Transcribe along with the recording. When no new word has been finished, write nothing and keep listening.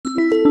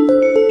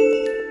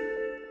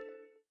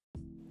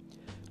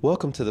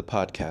Welcome to the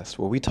podcast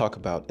where we talk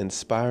about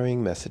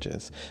inspiring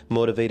messages,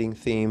 motivating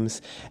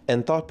themes,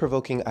 and thought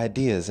provoking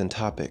ideas and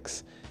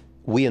topics.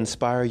 We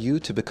inspire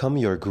you to become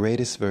your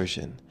greatest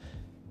version.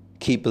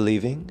 Keep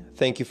believing,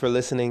 thank you for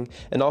listening,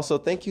 and also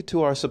thank you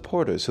to our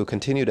supporters who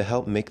continue to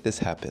help make this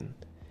happen.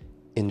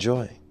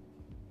 Enjoy.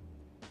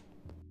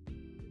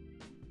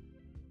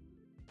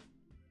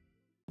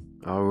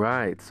 All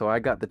right, so I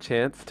got the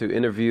chance to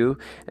interview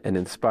an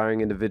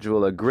inspiring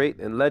individual, a great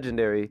and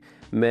legendary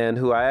man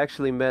who I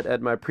actually met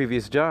at my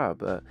previous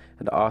job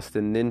at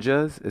Austin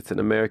Ninjas. It's an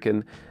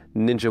American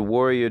ninja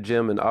warrior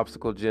gym, an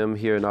obstacle gym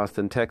here in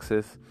Austin,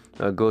 Texas.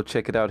 Go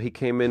check it out. He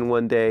came in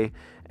one day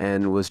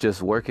and was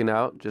just working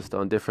out just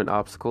on different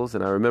obstacles.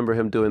 And I remember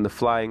him doing the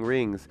flying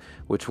rings,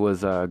 which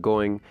was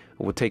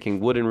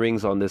taking wooden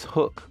rings on this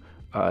hook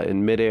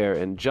in midair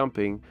and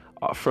jumping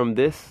from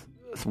this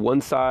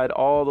one side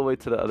all the way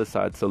to the other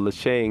side, so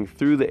lashaying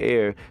through the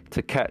air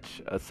to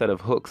catch a set of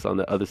hooks on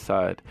the other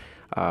side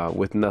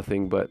with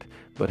nothing but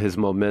his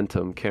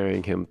momentum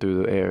carrying him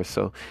through the air.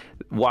 So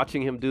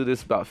watching him do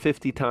this about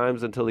 50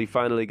 times until he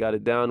finally got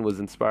it down was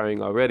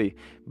inspiring already,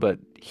 but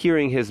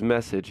hearing his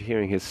message,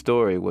 hearing his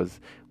story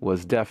was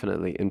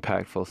definitely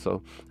impactful.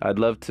 So I'd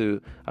love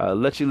to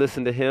let you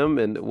listen to him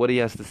and what he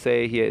has to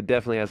say. He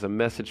definitely has a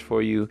message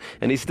for you,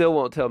 and he still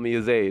won't tell me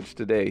his age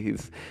today.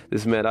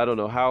 This man, I don't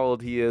know how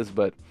old he is,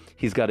 but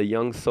he's got a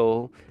young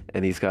soul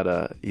and he's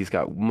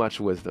got much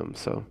wisdom.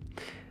 So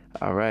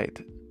all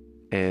right,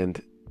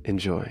 and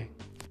enjoy.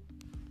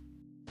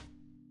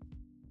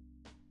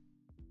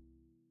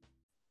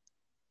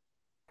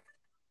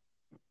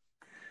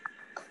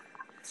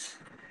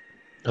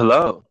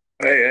 Hello.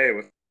 Hey,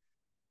 what's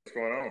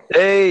going on?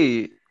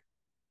 Hey,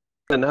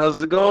 and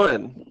how's it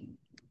going?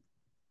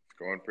 It's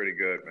going pretty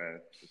good, man.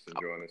 Just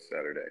enjoying this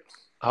Saturday.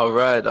 All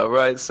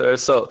right, sir.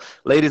 So,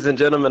 ladies and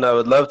gentlemen, I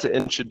would love to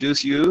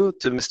introduce you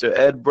to Mr.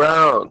 Ed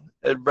Brown.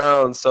 Ed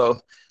Brown.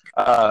 So,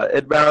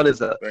 Ed Brown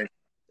is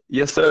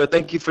yes, sir.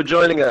 Thank you for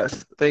joining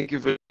us. Thank you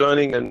for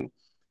joining. And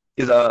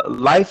he's a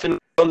life and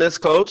wellness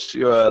coach.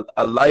 You're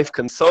a life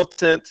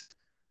consultant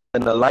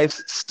and a life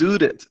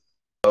student.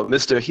 So,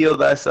 Mr. Heal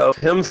Thyself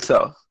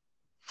himself.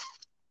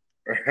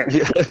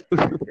 Yes, sir.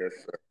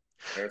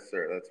 Yes,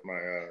 sir. That's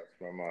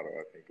my motto.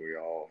 I think we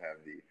all have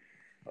the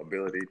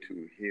ability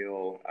to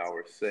heal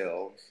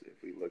ourselves if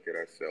we look at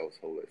ourselves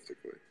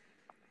holistically.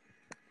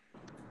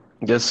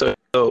 Yes, sir.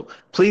 So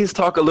please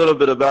talk a little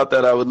bit about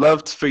that. I would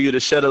love for you to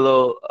shed a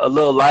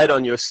little light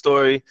on your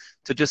story,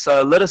 to just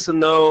let us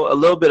know a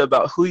little bit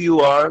about who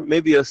you are,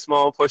 maybe a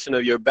small portion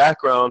of your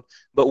background,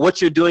 but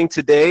what you're doing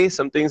today,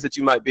 some things that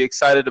you might be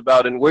excited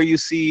about, and where you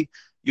see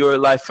your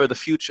life for the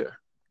future.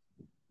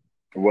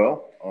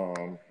 Well,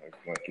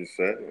 like you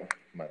said,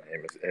 my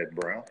name is Ed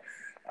Brown.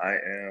 I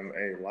am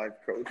a life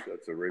coach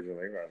that's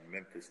originally from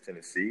Memphis,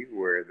 Tennessee,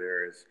 where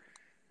there's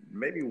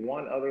maybe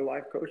one other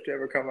life coach to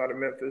ever come out of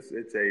Memphis.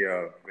 It's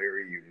a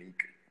very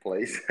unique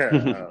place.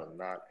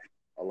 Not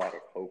a lot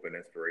of hope and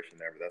inspiration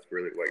there, but that's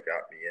really what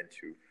got me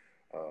into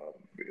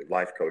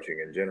life coaching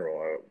in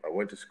general. I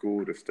went to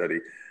school to study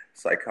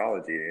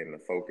psychology and the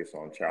focus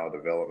on child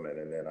development,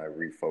 and then I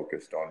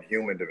refocused on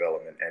human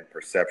development and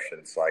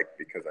perception psych,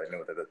 because I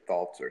know that the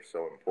thoughts are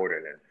so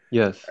important. And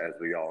yes, as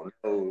we all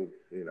know,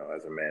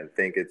 as a man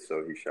thinketh,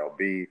 so he shall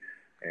be,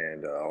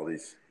 and all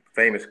these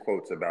famous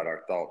quotes about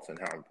our thoughts and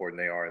how important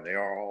they are, and they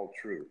are all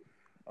true.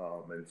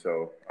 And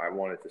so I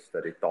wanted to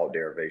study thought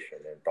derivation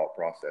and thought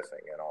processing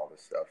and all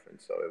this stuff, and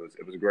so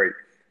it was great.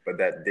 But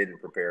that didn't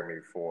prepare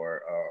me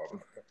for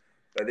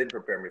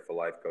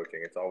life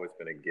coaching. It's always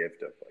been a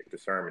gift of like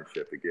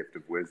discernmentship, a gift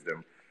of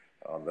wisdom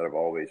that I've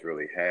always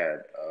really had.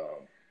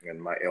 And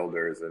my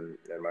elders and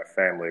my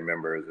family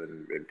members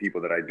and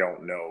people that I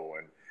don't know.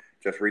 And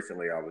just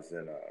recently I was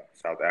in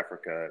South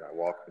Africa, and I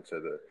walked into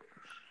the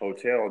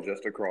hotel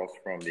just across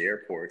from the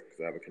airport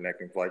because I have a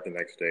connecting flight the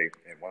next day.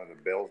 And one of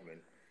the bellsmen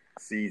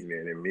sees me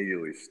and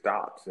immediately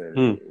stops.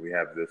 And we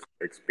have this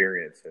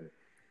experience. And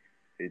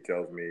he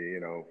tells me,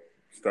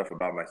 stuff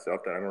about myself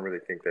that I don't really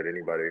think that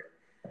anybody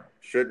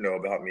should know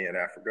about me in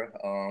Africa.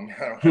 I don't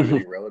have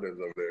any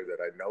relatives over there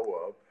that I know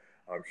of.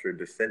 I'm sure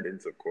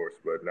descendants, of course,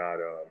 but not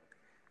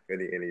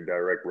any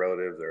direct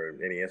relatives or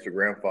any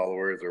Instagram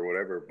followers or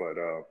whatever. But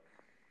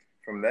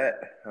from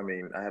that, I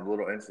mean, I have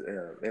little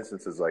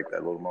instances like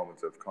that, little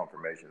moments of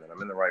confirmation that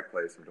I'm in the right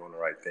place, I'm doing the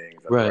right things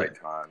at the right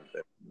time.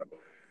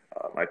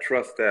 I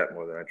trust that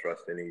more than I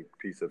trust any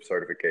piece of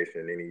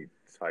certification, any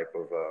type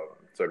of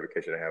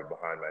certification I have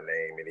behind my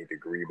name, any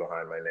degree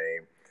behind my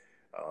name,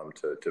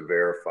 to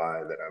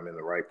verify that I'm in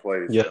the right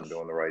place, yes, I'm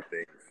doing the right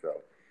things.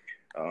 So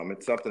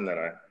it's something that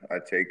I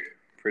take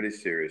pretty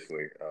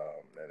seriously,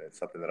 and it's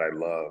something that I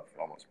love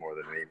almost more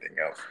than anything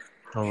else.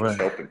 All just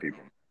right. helping people.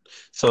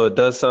 So it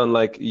does sound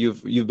like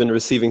you've been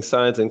receiving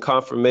signs and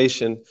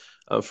confirmation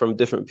from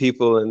different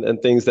people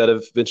and things that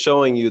have been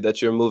showing you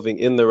that you're moving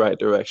in the right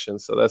direction.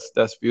 So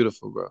that's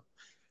beautiful, bro.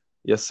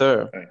 Yes,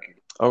 sir. Thank you.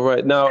 All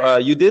right. Now,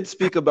 you did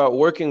speak about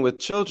working with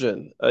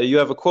children. You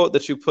have a quote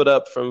that you put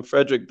up from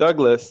Frederick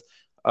Douglass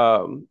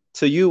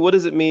To you, what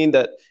does it mean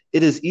that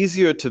it is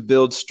easier to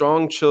build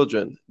strong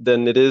children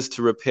than it is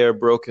to repair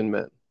broken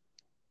men?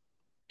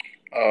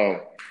 Oh,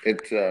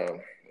 it's a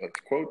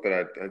quote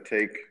that I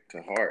take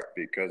to heart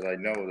because I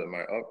know that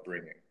my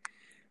upbringing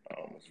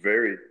was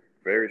very,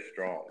 very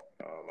strong.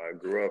 I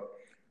grew up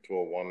to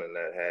a woman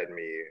that had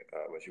me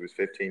when she was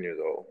 15 years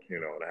old,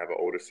 and I have an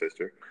older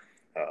sister.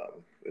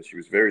 And she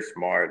was very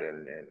smart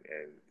and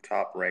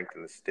top ranked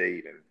in the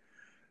state.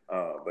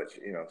 But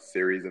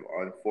series of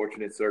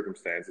unfortunate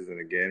circumstances. And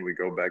again, we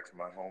go back to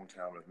my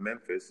hometown of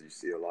Memphis. You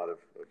see a lot of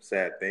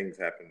sad things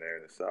happen there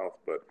in the South.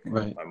 But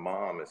Right. my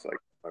mom is like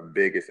my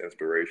biggest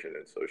inspiration.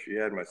 And so she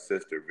had my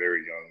sister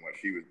very young when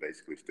she was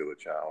basically still a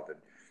child. And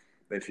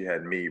then she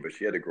had me, but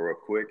she had to grow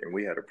up quick. And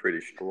we had a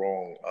pretty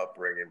strong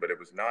upbringing, but it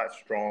was not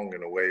strong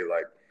in a way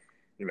like,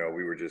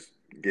 we were just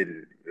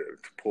getting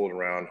pulled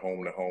around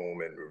home to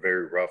home and were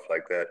very rough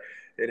like that.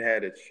 It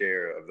had its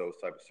share of those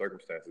type of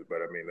circumstances,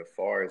 but I mean, as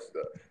far as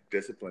the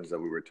disciplines that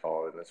we were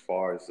taught, and as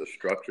far as the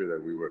structure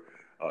that we were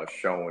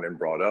shown and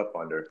brought up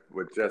under,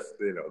 with just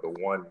the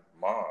one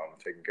mom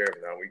taking care of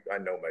it. Now I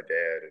know my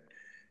dad, and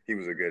he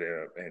was a good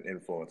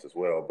influence as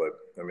well. But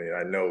I mean,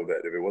 I know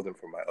that if it wasn't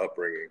for my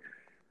upbringing,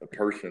 the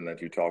person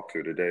that you talk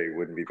to today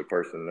wouldn't be the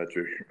person that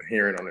you're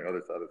hearing on the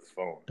other side of this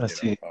phone. I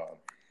see.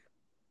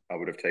 I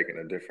would have taken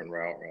a different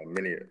route,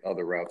 many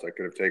other routes I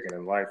could have taken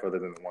in life other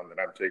than the one that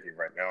I'm taking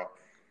right now.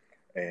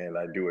 And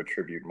I do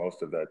attribute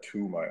most of that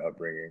to my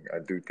upbringing. I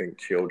do think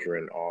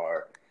children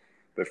are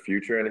the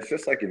future. And it's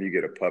just like if you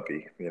get a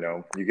puppy,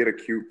 you get a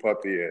cute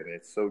puppy and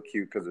it's so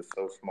cute because it's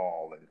so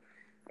small. And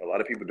a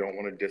lot of people don't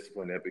want to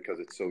discipline it because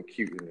it's so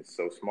cute and it's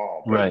so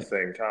small. But at Right. the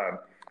same time,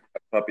 a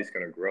puppy's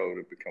going to grow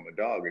to become a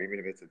dog. And even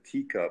if it's a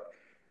teacup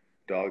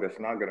dog that's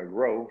not going to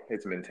grow,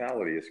 its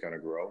mentality is going to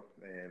grow.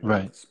 And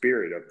Right. the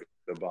spirit of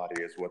the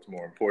body is what's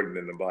more important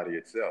than the body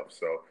itself.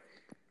 So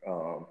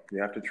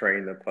you have to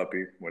train the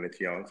puppy when it's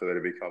young so that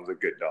it becomes a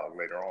good dog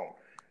later on.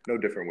 No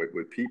different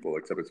with people,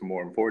 except it's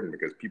more important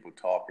because people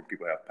talk and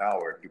people have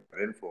power and people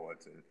have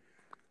influence. And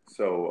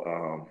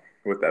so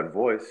with that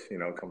voice,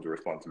 comes a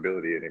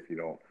responsibility. And if you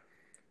don't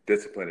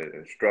discipline it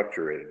and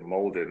structure it and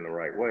mold it in the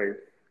right way,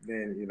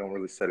 then you don't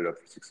really set it up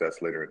for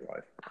success later in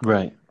life.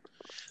 Right.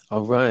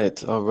 All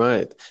right, all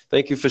right.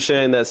 Thank you for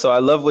sharing that. So I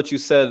love what you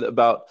said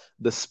about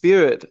the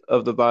spirit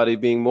of the body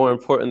being more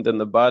important than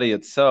the body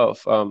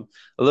itself. A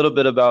little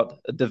bit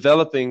about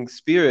developing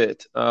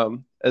spirit,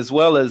 as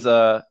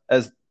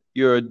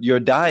your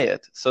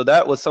diet. So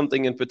that was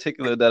something in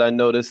particular that I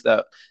noticed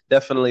that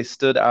definitely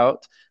stood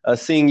out.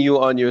 Seeing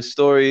you on your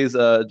stories,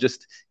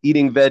 just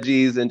eating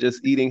veggies and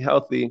just eating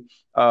healthy.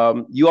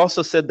 You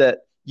also said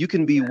that you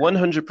can be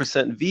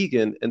 100%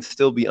 vegan and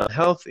still be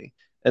unhealthy,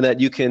 and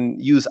that you can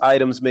use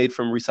items made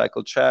from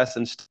recycled trash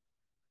and still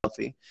be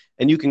healthy.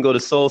 And you can go to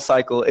Soul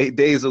Cycle 8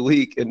 days a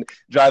week and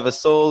drive a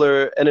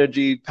solar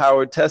energy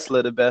powered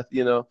Tesla to Beth,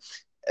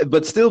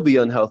 but still be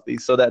unhealthy,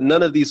 so that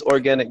none of these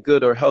organic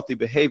good or healthy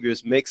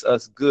behaviors makes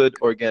us good,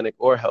 organic,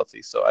 or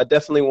healthy. So I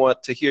definitely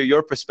want to hear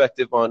your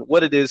perspective on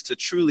what it is to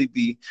truly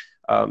be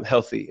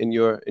healthy in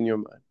your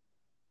mind.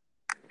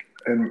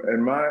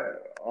 And my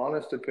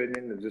honest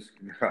opinion is just,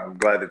 I'm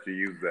glad that you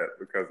used that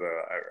because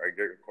I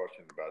get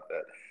questions about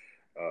that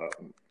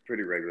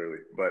pretty regularly.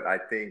 But I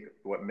think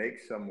what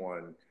makes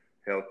someone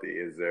healthy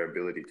is their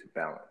ability to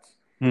balance,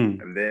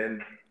 Hmm. and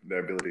then their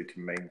ability to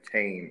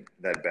maintain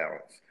that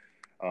balance.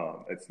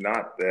 It's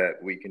not that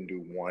we can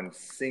do one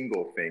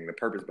single thing. The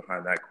purpose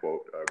behind that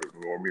quote,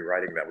 or me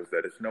writing that, was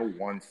that it's no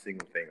one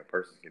single thing a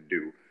person can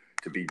do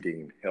to be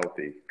deemed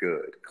healthy,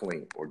 good,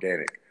 clean,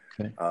 organic.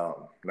 Okay.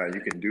 Now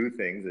you can do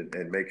things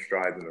and make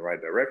strides in the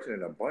right direction,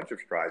 and a bunch of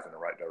strides in the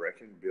right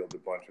direction, build a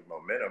bunch of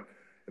momentum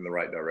in the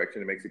right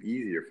direction. It makes it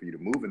easier for you to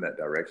move in that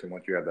direction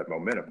once you have that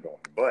momentum going.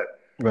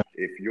 But Right.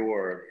 if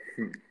your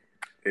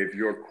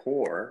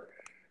core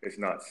is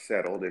not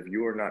settled, if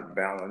you are not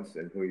balanced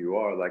in who you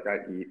are, like I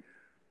eat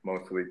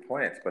mostly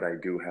plants, but I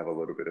do have a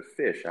little bit of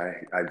fish.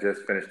 I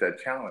just finished that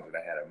challenge and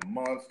I had a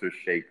monster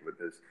shake with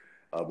this,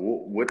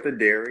 with the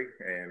dairy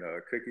and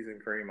cookies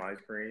and cream, ice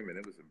cream, and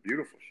it was a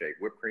beautiful shake,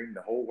 whipped cream,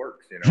 the whole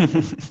works.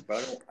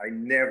 But I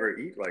never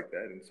eat like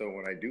that, and so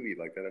when I do eat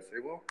like that, I say,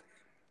 well,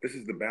 this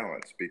is the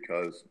balance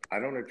because I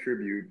don't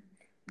attribute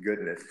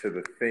goodness to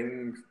the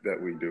things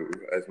that we do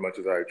as much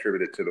as I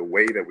attribute it to the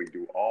way that we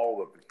do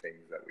all of the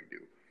things that we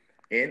do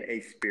in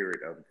a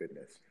spirit of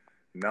goodness,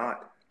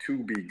 not to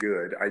be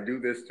good. I do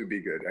this to be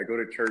good. I go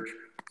to church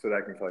so that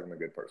I can feel like I'm a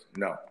good person.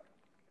 No,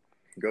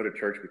 go to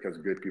church because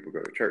good people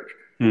go to church,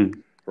 Hmm.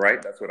 right?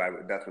 That's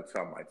what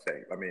some might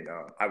say. I mean,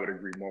 I would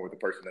agree more with the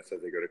person that says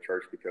they go to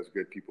church because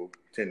good people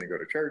tend to go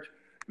to church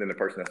than the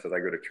person that says I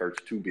go to church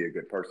to be a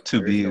good person. To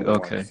There is no be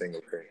one okay.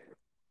 single thing.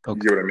 You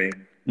Okay. get what I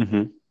mean?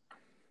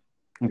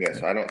 Hmm. Yeah, Okay.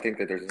 so I don't think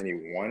that there's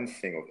any one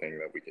single thing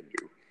that we can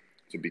do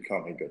to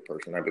become a good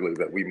person. I believe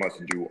that we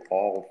must do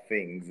all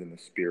things in the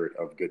spirit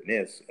of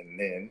goodness, and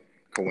then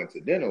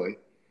coincidentally,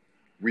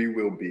 we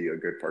will be a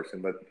good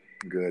person. But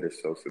good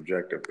is so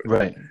subjective, but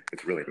Right.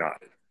 it's really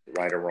not.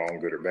 Right or wrong,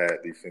 good or bad,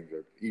 these things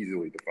are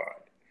easily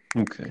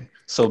defined. Okay.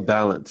 So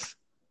balance.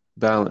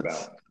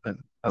 Balance.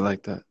 balance. I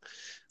like that.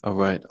 All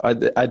right. I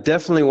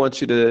definitely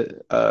want you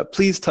to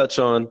please touch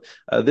on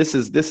this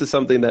is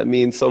something that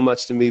means so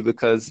much to me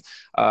because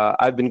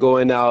I've been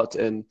going out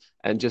and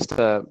just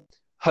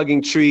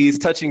hugging trees,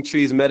 touching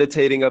trees,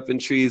 meditating up in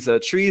trees.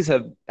 Trees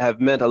have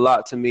meant a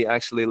lot to me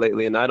actually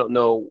lately, and I don't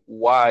know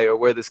why or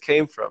where this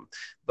came from,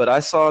 but I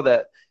saw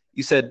that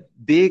you said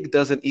big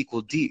doesn't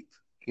equal deep.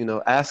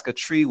 Ask a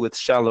tree with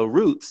shallow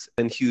roots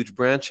and huge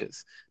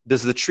branches.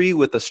 Does the tree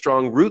with a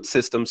strong root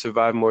system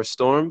survive more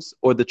storms,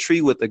 or the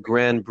tree with a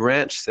grand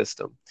branch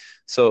system?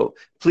 So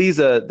please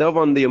delve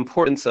on the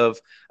importance of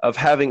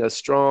having a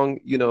strong,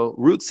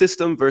 root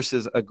system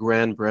versus a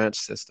grand branch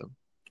system.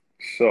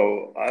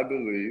 So I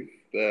believe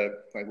that,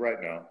 like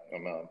right now,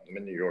 I'm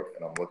in New York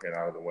and I'm looking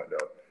out of the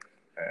window,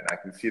 and I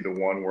can see the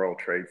One World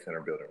Trade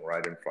Center building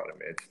right in front of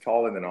me. It's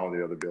taller than all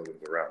the other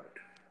buildings around it.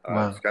 It's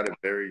Wow. got a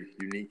very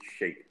unique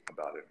shape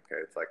about it.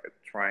 Okay, it's like a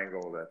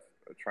triangle that's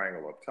a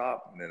triangle up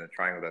top, and then a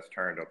triangle that's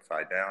turned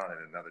upside down, and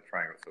another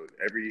triangle. So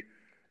every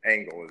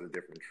angle is a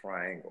different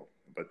triangle.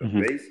 But the Hmm.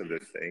 base of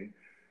this thing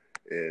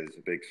is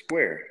a big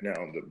square.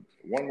 Now, the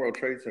One World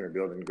Trade Center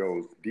building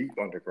goes deep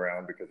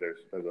underground because there's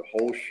a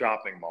whole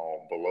shopping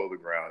mall below the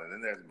ground, and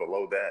then there's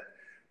below that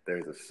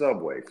there's a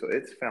subway. So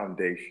its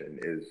foundation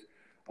is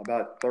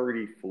about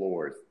 30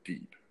 floors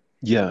deep.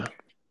 Yeah,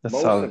 that's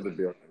Most solid. of the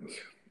buildings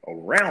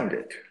around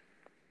it,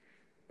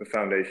 the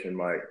foundation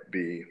might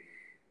be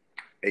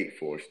 8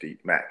 floors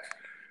deep max.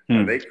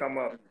 Now Hmm. they come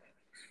up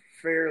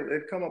fairly, they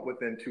come up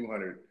within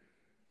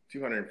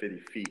 250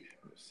 feet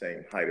of the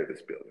same height of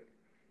this building,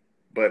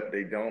 but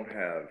they don't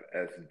have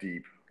as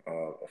deep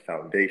a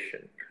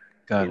foundation.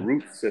 The Got it.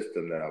 root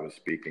system that I was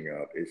speaking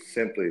of is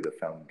simply the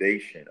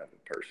foundation of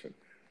a person.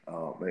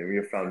 And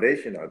your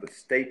foundation are the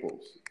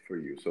staples for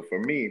you. So for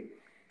me,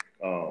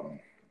 um,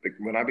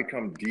 when I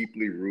become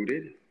deeply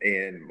rooted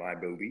in my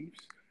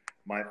beliefs,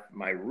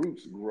 my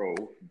roots grow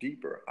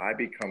deeper. I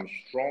become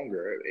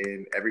stronger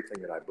in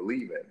everything that I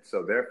believe in.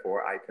 So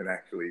therefore, I can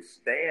actually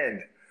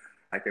stand.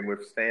 I can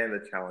withstand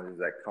the challenges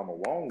that come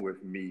along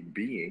with me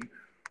being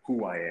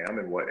who I am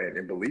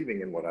and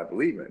believing in what I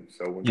believe in.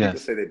 So when people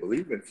Yes. say they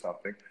believe in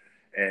something,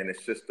 and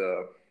it's just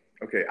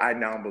okay, I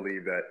now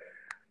believe that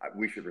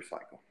we should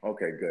recycle.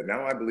 Okay, good.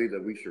 Now I believe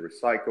that we should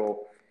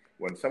recycle.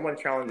 When someone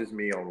challenges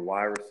me on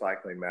why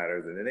recycling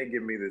matters, and then they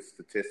give me this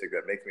statistic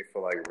that makes me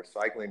feel like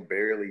recycling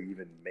barely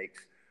even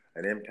makes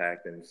an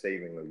impact in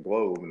saving the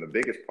globe. And the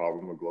biggest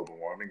problem with global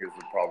warming is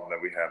the problem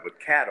that we have with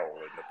cattle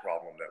and the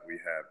problem that we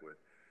have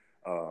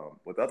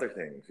with other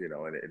things,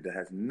 and it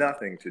has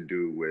nothing to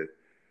do with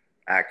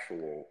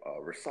actual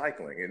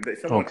recycling. And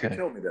someone can Okay.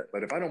 tell me that,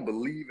 but if I don't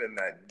believe in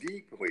that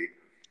deeply,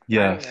 I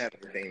don't Yes. have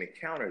anything to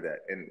counter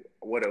that. And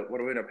what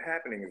will end up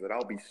happening is that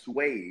I'll be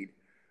swayed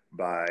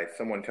by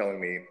someone telling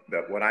me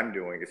that what I'm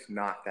doing is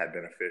not that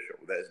beneficial.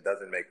 That it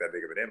doesn't make that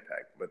big of an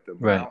impact. But the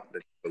Right. amount that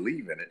you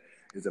believe in it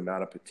is the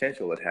amount of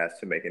potential it has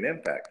to make an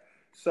impact.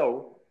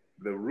 So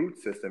the root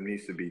system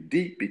needs to be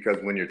deep because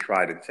when you're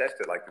tried and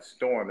tested, like the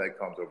storm that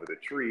comes over the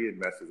tree, it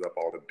messes up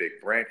all the big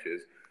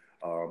branches.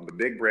 The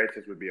big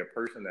branches would be a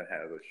person that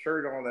has a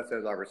shirt on that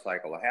says I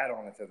recycle, a hat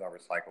on that says I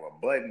recycle, a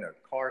button, a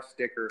car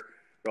sticker,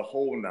 the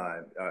whole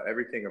nine.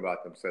 Everything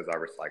about them says I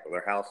recycle.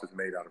 Their house is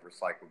made out of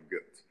recycled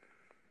goods.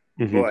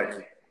 Hmm.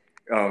 But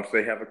so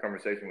they have a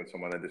conversation with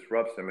someone that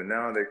disrupts them, and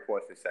now they, of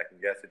course, they second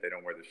guess it. They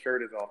don't wear the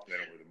shirt as often. They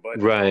don't wear the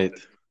button as Right.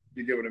 often.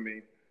 You get what I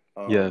mean?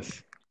 Um,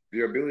 Yes.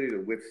 your ability to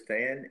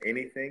withstand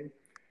anything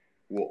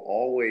will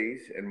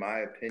always, in my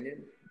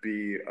opinion,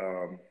 be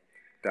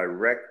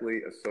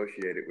directly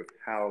associated with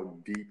how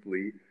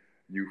deeply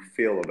you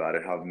feel about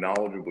it, how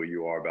knowledgeable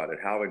you are about it,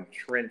 how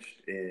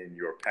entrenched in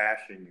your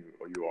passion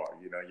you are.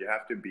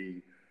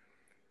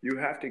 You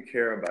have to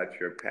care about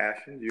your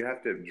passions. You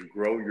have to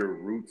grow your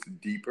roots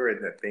deeper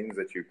in the things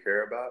that you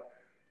care about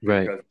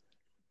Right. because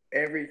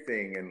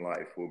everything in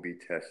life will be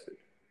tested.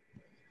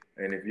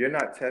 And if you're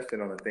not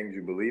tested on the things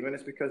you believe in,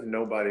 it's because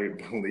nobody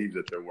believes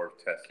that they're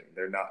worth testing.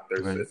 They're not.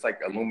 There's. Right. It's like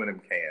aluminum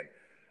can.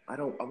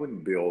 I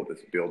wouldn't build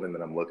this building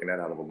that I'm looking at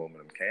out of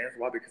aluminum cans.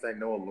 Why? Because I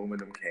know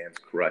aluminum cans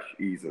crush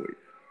easily.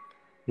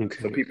 So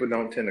Okay. people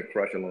don't tend to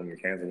crush aluminum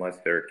cans unless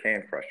they're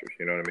can crushers.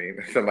 You know what I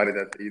mean? Somebody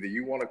that's either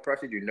you want to crush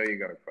it, you know you're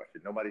going to crush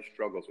it. Nobody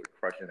struggles with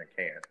crushing a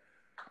can,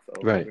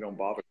 so Right. we don't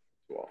bother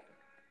too often.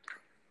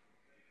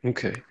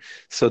 Okay.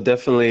 So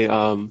definitely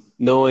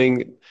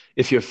knowing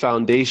if your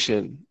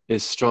foundation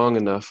is strong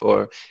enough,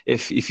 or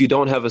if you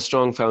don't have a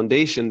strong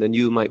foundation, then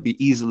you might be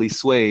easily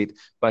swayed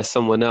by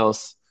someone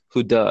else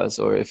who does,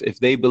 or if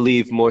they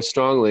believe more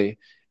strongly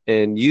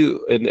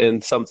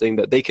in something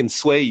that they can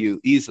sway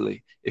you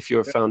easily if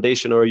your Yeah,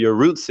 foundation or your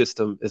root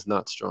system is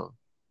not strong.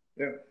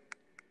 yeah.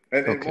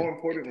 And more Okay.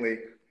 importantly,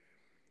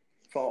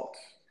 thoughts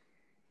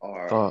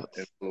are Thoughts.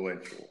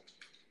 influential.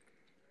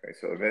 Okay,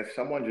 so if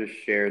someone just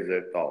shares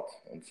their thoughts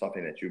on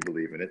something that you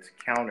believe in, it's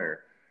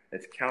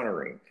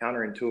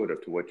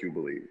counterintuitive to what you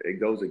believe. It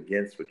goes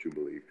against what you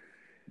believe.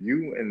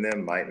 You and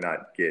them might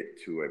not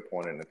get to a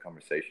point in the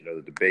conversation or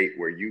the debate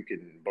where you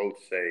can both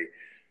say,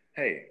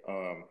 hey,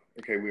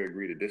 okay, we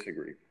agree to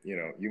disagree.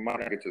 You might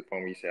not get to the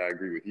point where you say, I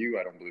agree with you,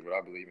 I don't believe what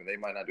I believe, and they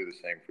might not do the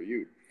same for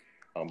you.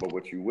 But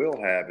what you will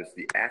have is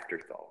the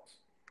afterthoughts.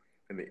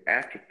 And the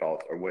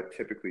afterthoughts are what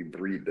typically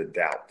breed the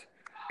doubt.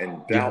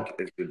 And Yeah. doubt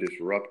is the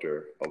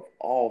disruptor of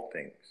all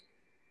things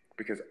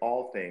because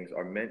all things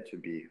are meant to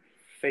be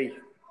faith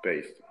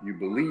based. You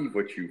believe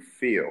what you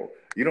feel.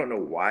 You don't know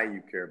why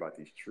you care about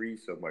these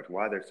trees so much,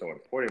 why they're so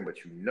important,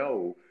 but you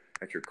know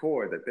at your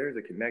core that there's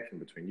a connection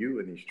between you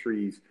and these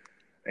trees,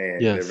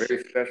 and they're Yes.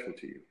 very special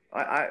to you.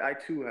 I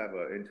too have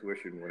an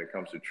intuition when it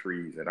comes to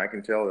trees, and I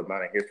can tell the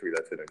amount of history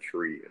that's in a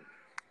tree. And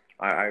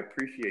I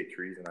appreciate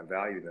trees and I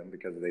value them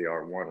because they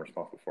are, one,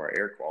 responsible for our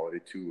air quality.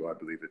 Two, I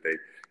believe that they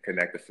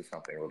connect us to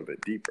something a little bit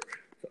deeper.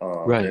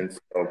 Right. And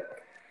so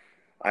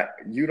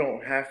you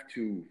don't have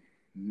to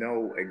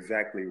know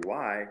exactly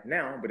why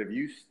now, but if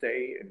you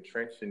stay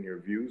entrenched in your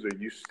views or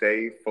you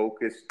stay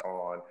focused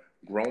on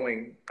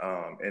growing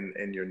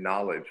in your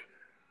knowledge,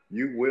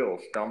 you will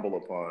stumble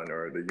upon,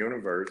 or the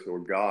universe or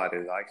God,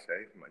 as I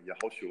say,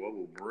 Yehoshua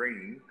will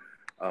bring,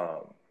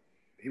 um,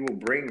 he will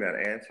bring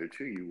that answer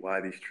to you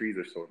why these trees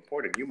are so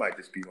important. You might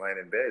just be laying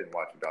in bed and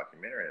watch a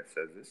documentary and it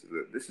says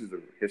this is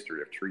the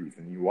history of trees,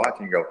 and you watch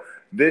and go,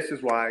 this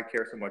is why I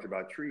care so much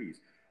about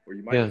trees. Or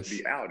you might just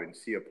Yes. be out and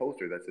see a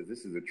poster that says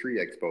this is a tree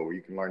expo where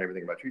you can learn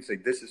everything about trees. Say,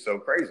 this is so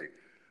crazy.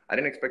 I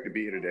didn't expect to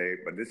be here today,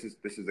 but this is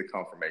the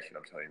confirmation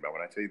I'm telling you about.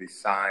 When I tell you these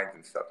signs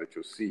and stuff that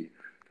you'll see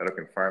that'll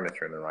confirm that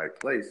you're in the right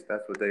place,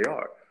 that's what they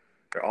are.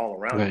 They're all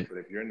around you. Right. But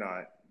if you're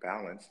not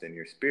balanced in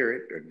your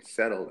spirit and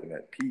settled and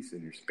at peace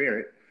in your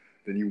spirit,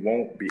 then you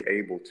won't be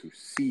able to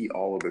see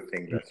all of the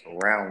things that's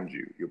around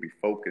you. You'll be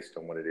focused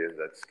on what it is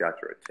that's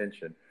got your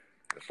attention.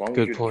 As long as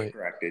Good you're point.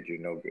 distracted, you're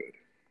no good.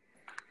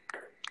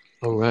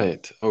 All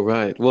right. All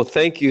right. Well,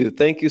 thank you.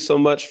 Thank you so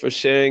much for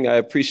sharing. I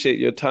appreciate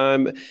your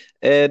time,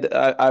 Ed.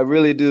 I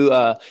really do.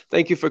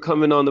 Thank you for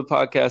coming on the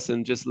podcast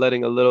and just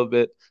letting a little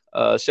bit,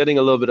 shedding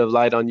a little bit of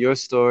light on your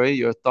story,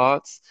 your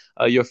thoughts,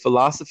 your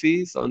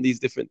philosophies on these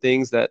different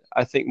things that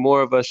I think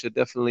more of us should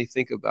definitely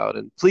think about.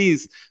 And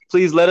please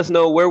let us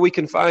know where we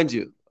can find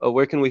you.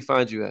 Where can we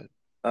find you at?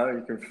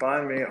 You can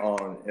find me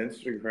on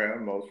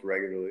Instagram most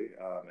regularly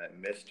at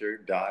Mr.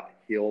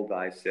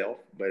 Thyself,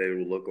 but it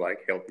will look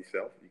like Healthy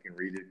Self. You can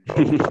read it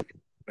both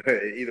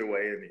either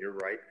way, and you're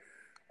right.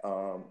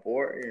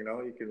 Or,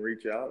 you can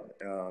reach out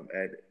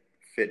at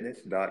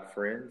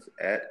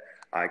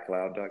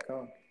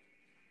fitness.friends@icloud.com.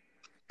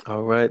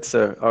 All right,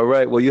 sir. All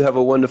right. Well, you have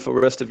a wonderful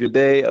rest of your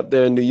day up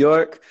there in New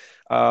York.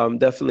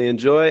 Definitely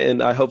enjoy,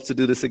 and I hope to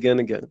do this again.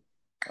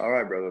 All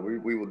right, brother.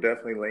 We will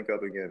definitely link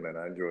up again, man.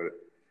 I enjoyed it.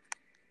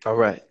 All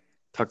right.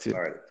 Talk to you.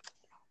 All right.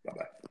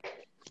 Bye-bye.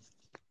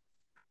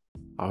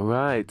 All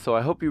right. So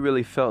I hope you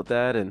really felt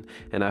that, and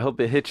I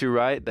hope it hit you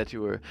right, that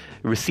you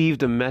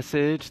received a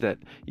message, that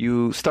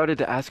you started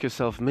to ask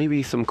yourself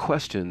maybe some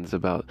questions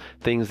about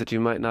things that you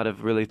might not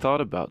have really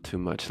thought about too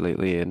much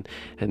lately, and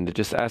to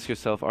just ask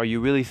yourself, are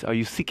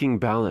you seeking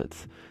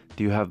balance?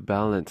 Do you have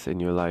balance in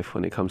your life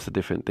when it comes to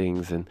different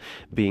things and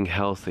being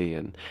healthy,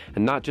 and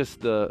not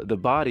just the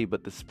body,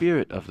 but the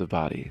spirit of the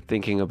body,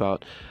 thinking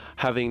about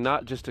having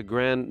not a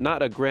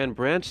grand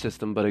branch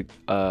system, but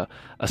a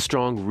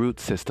strong root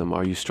system.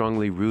 Are you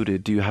strongly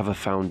rooted? Do you have a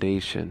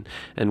foundation?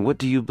 And what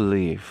do you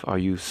believe? Are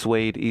you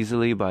swayed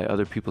easily by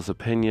other people's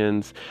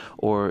opinions,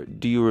 or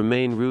do you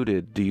remain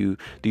rooted? Do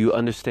you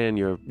understand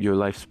your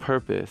life's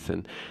purpose?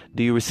 And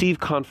do you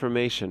receive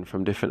confirmation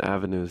from different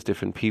avenues,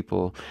 different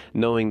people,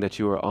 knowing that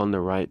you are on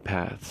the right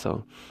path?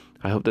 So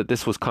I hope that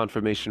this was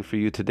confirmation for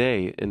you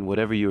today in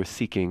whatever you are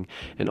seeking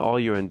in all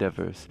your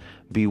endeavors.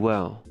 Be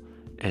well,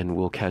 and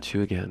we'll catch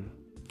you again.